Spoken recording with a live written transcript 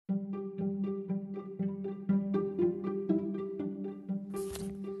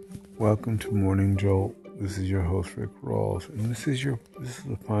Welcome to Morning Jolt. This is your host Rick Rawls, and this is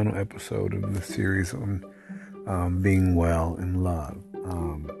the final episode of the series on being well in love.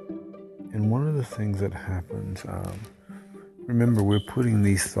 And one of the things that happens, remember, we're putting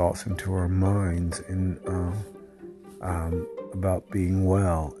these thoughts into our minds about being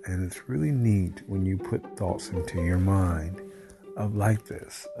well, and it's really neat when you put thoughts into your mind of like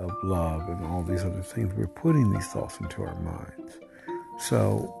this, of love and all these other things. We're putting these thoughts into our minds.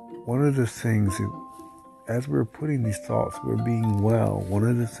 So one of the things, as we're putting these thoughts, we're being well. One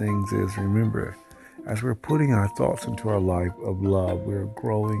of the things is, remember, as we're putting our thoughts into our life of love, we're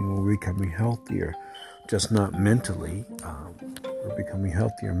growing, we're becoming healthier, just not mentally. We're becoming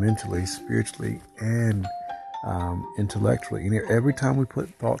healthier mentally, spiritually, and intellectually. Every time we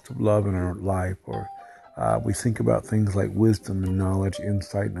put thoughts of love in our life, or we think about things like wisdom and knowledge,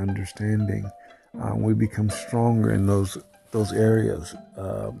 insight and understanding, we become stronger in those areas,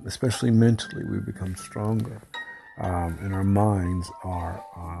 especially mentally. We become stronger, and our minds are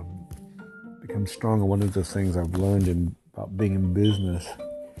become stronger. One of the things I've learned about being in business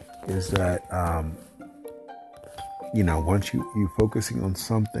is that once you're focusing on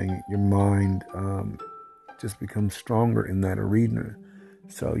something, your mind just becomes stronger in that arena.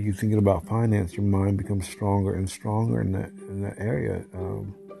 So you're thinking about finance, your mind becomes stronger and stronger in that area,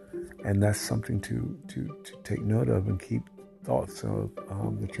 and that's something to take note of and keep thoughts of,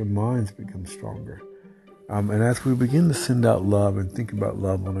 that your minds become stronger. And as we begin to send out love and think about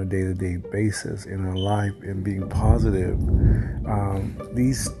love on a day-to-day basis in our life and being positive,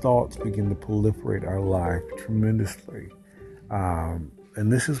 these thoughts begin to proliferate our life tremendously. And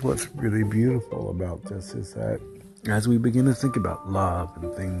this is what's really beautiful about this, is that as we begin to think about love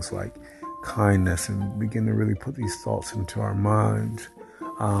and things like kindness and begin to really put these thoughts into our minds,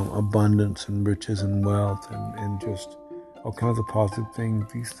 abundance and riches and wealth and just all kinds of positive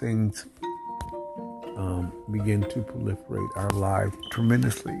things, these things begin to proliferate our life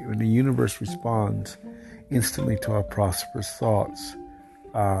tremendously. When the universe responds instantly to our prosperous thoughts,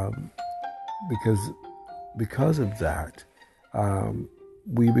 because of that,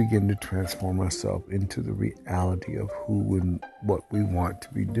 we begin to transform ourselves into the reality of who and what we want to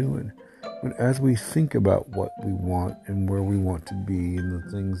be doing. But as we think about what we want and where we want to be and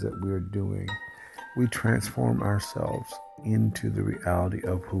the things that we're doing, we transform ourselves into the reality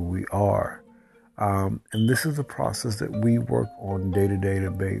of who we are. And this is a process that we work on day-to-day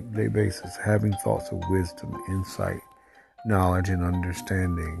basis, having thoughts of wisdom, insight, knowledge, and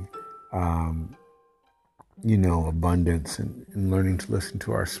understanding, abundance, and learning to listen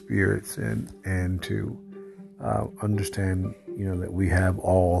to our spirits and to understand, that we have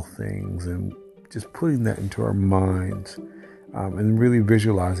all things, and just putting that into our minds. And really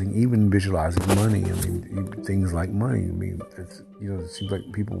visualizing money. Things like money. It seems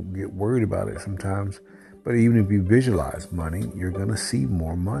like people get worried about it sometimes. But even if you visualize money, you're going to see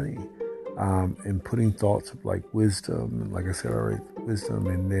more money. And putting thoughts of like wisdom, like I said already, wisdom,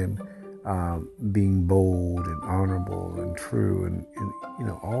 and then being bold and honorable and true, and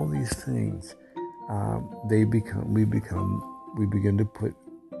all these things. We begin to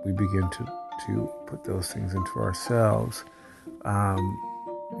put those things into ourselves.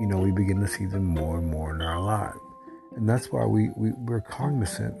 We begin to see them more and more in our life. And that's why we're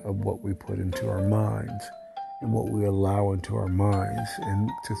cognizant of what we put into our minds and what we allow into our minds, and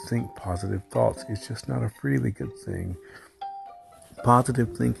to think positive thoughts. It's just not a freely good thing.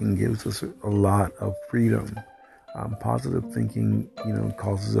 Positive thinking gives us a lot of freedom. Positive thinking,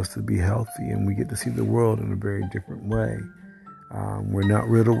 causes us to be healthy, and we get to see the world in a very different way. We're not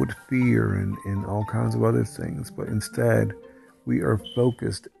riddled with fear and all kinds of other things, but instead we are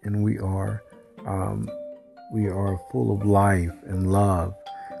focused, and we are full of life and love,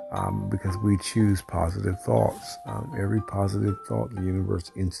 because we choose positive thoughts. Every positive thought the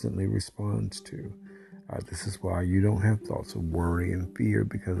universe instantly responds to. This is why you don't have thoughts of worry and fear,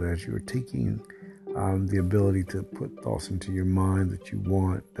 because as you're taking the ability to put thoughts into your mind that you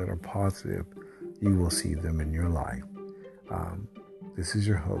want, that are positive, you will see them in your life. This is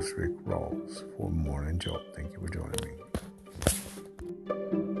your host, Rick Rawls, for Morning Jolt. Thank you for joining me.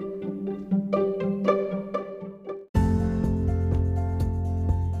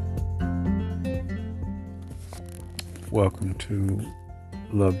 Welcome to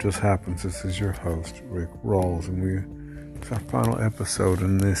Love Just Happens. This is your host, Rick Rawls, and it's our final episode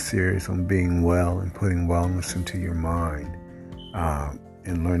in this series on being well and putting wellness into your mind,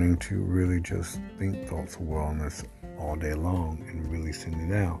 and learning to really just think thoughts of wellness all day long and really send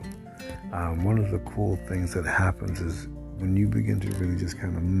it out. One of the cool things that happens is when you begin to really just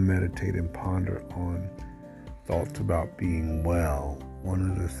kind of meditate and ponder on thoughts about being well, one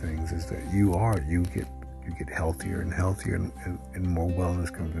of the things is that you get healthier and healthier, and more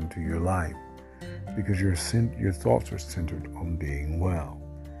wellness comes into your life because your thoughts are centered on being well.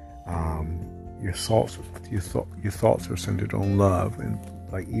 Your thoughts are centered on love, and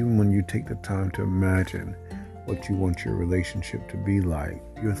like even when you take the time to imagine what you want your relationship to be like,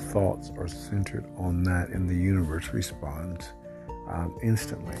 your thoughts are centered on that, and the universe responds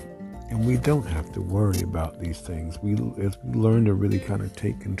instantly. And we don't have to worry about these things. As we learn to really kind of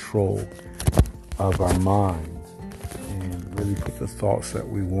take control of our minds and really put the thoughts that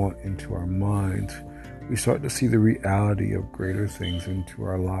we want into our minds, we start to see the reality of greater things into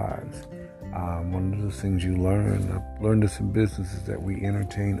our lives. One of the things I've learned this in business, is that we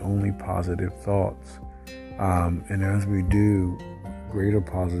entertain only positive thoughts. And as we do, greater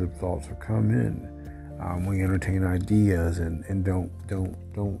positive thoughts will come in. We entertain ideas and don't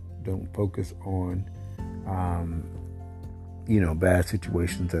focus on, bad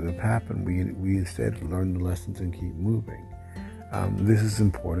situations that have happened. We instead learn the lessons and keep moving. This is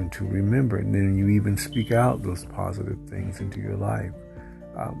important to remember. And then you even speak out those positive things into your life.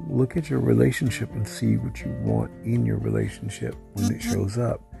 Look at your relationship and see what you want in your relationship when it shows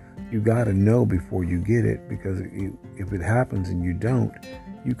up. You got to know before you get it, because if it happens and you don't,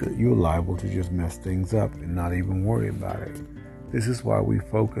 you're liable to just mess things up and not even worry about it. This is why we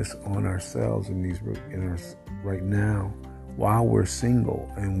focus on ourselves right now while we're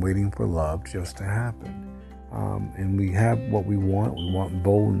single and waiting for love just to happen. And we have what we want. We want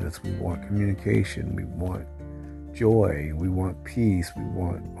boldness. We want communication. We want joy. We want peace. We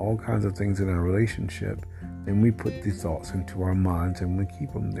want all kinds of things in our relationship. And we put these thoughts into our minds and we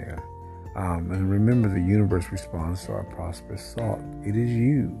keep them there. And remember, the universe responds to our prosperous thought. It is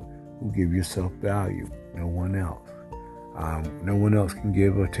you who give yourself value, no one else. No one else can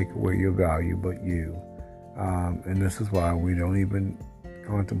give or take away your value but you. And this is why we don't even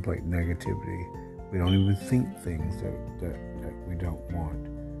contemplate negativity. We don't even think things that we don't want.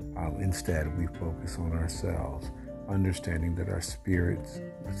 Instead, we focus on ourselves, understanding that our spirits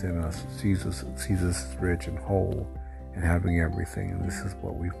within us sees us as rich and whole and having everything. And this is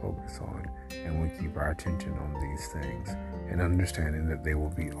what we focus on. And we keep our attention on these things and understanding that they will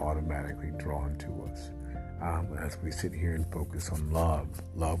be automatically drawn to us. As we sit here and focus on love,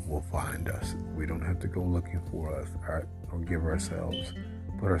 love will find us. We don't have to go looking for us or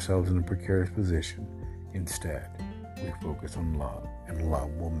put ourselves in a precarious position. Instead, we focus on love, and love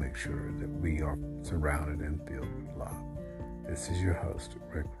will make sure that we are surrounded and filled with love. This is your host,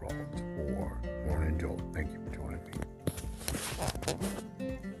 Rick Rawls, for Morning Jolt. Thank you for joining me.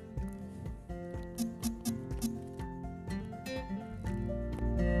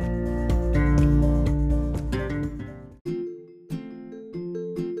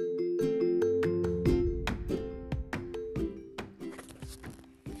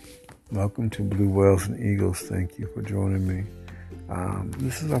 Welcome to Blue Whales and Eagles. Thank you for joining me.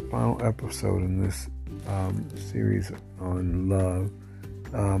 This is our final episode in this series on love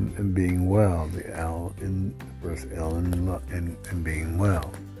and being well. The L in first L and being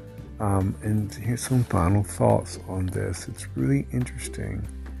well. And here's some final thoughts on this. It's really interesting.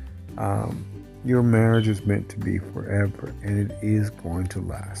 Your marriage is meant to be forever, and it is going to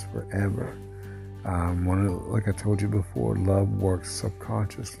last forever. Like I told you before, love works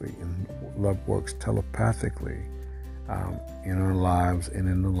subconsciously and love works telepathically in our lives and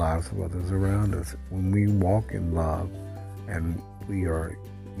in the lives of others around us. When we walk in love and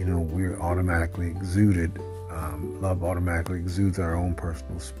we're automatically exuded, love automatically exudes our own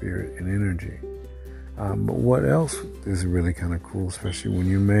personal spirit and energy. But what else is really kind of cool, especially when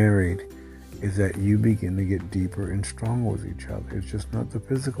you're married, is that you begin to get deeper and stronger with each other. It's just not the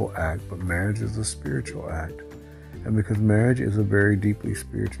physical act, but marriage is a spiritual act. And because marriage is a very deeply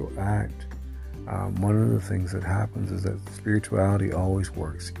spiritual act, one of the things that happens is that spirituality always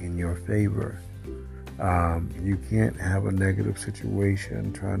works in your favor. You can't have a negative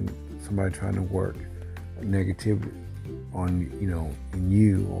situation, somebody trying to work negativity on, in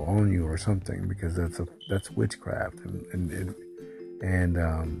you or on you or something, because that's witchcraft, and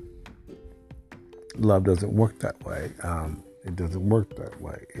love doesn't work that way. It doesn't work that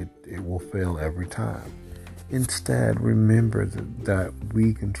way. It will fail every time. Instead, remember that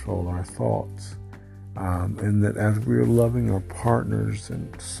we control our thoughts. And that as we're loving our partners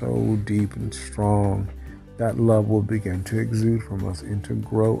and so deep and strong, that love will begin to exude from us and to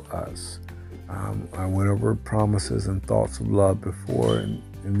grow us. I went over promises and thoughts of love before, and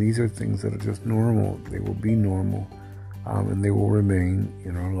these are things that are just normal. They will be normal, and they will remain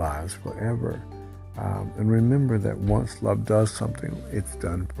in our lives forever. And remember that once love does something, it's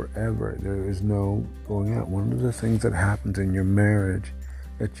done forever. There is no going out. One of the things that happens in your marriage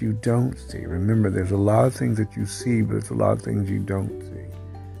that you don't see. Remember, there's a lot of things that you see, but there's a lot of things you don't see.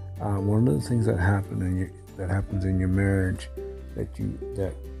 One of the things that happens in your marriage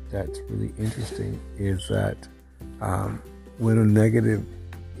that's really interesting is that when a negative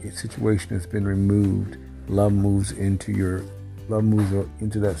situation has been removed, love moves into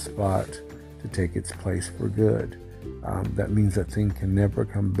that spot to take its place for good. That means that thing can never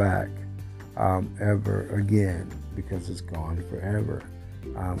come back ever again because it's gone forever.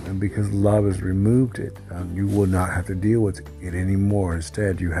 And because love has removed it, you will not have to deal with it anymore.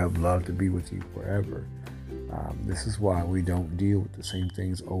 Instead, you have love to be with you forever. This is why we don't deal with the same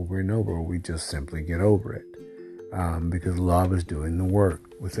things over and over. We just simply get over it. Because love is doing the work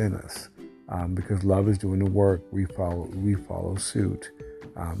within us. Because love is doing the work, we follow suit.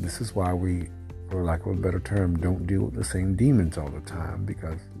 This is why we, for lack of a better term, don't deal with the same demons all the time.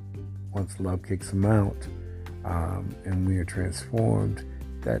 Because once love kicks them out, and we are transformed,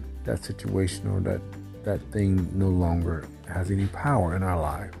 that situation or that thing no longer has any power in our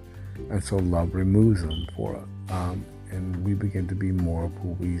life. And so love removes them for us. And we begin to be more of who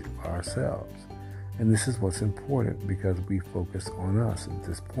we are ourselves. And this is what's important because we focus on us at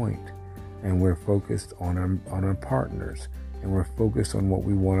this point. And we're focused on our partners. And we're focused on what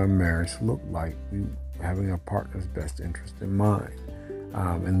we want our marriage to look like. Having our partner's best interest in mind.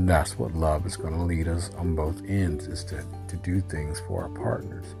 And that's what love is going to lead us on both ends, is to do things for our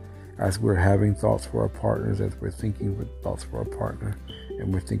partners. As we're having thoughts for our partners, as we're thinking with thoughts for our partner,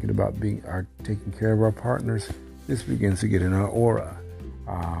 and we're thinking about taking care of our partners, this begins to get in our aura.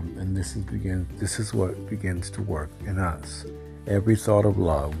 And this is what begins to work in us. Every thought of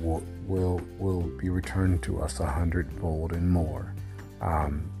love will be returned to us 100-fold and more.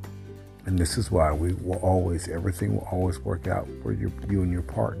 And this is why everything will always work out for you and your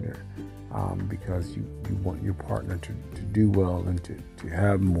partner, because you want your partner to do well and to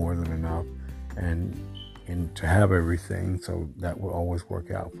have more than enough and to have everything. So that will always work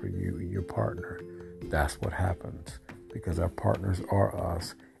out for you and your partner. That's what happens because our partners are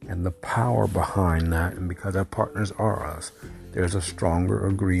us, and the power behind that, and because our partners are us, there's a stronger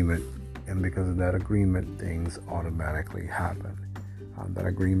agreement, and because of that agreement, things automatically happen. That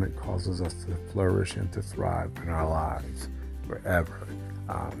agreement causes us to flourish and to thrive in our lives forever.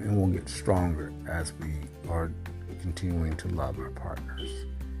 And we'll get stronger as we are continuing to love our partners.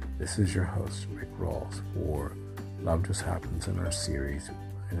 This is your host, Rick Rawls, for Love Just Happens in our series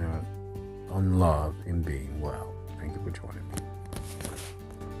on love and being well. Thank you for joining me.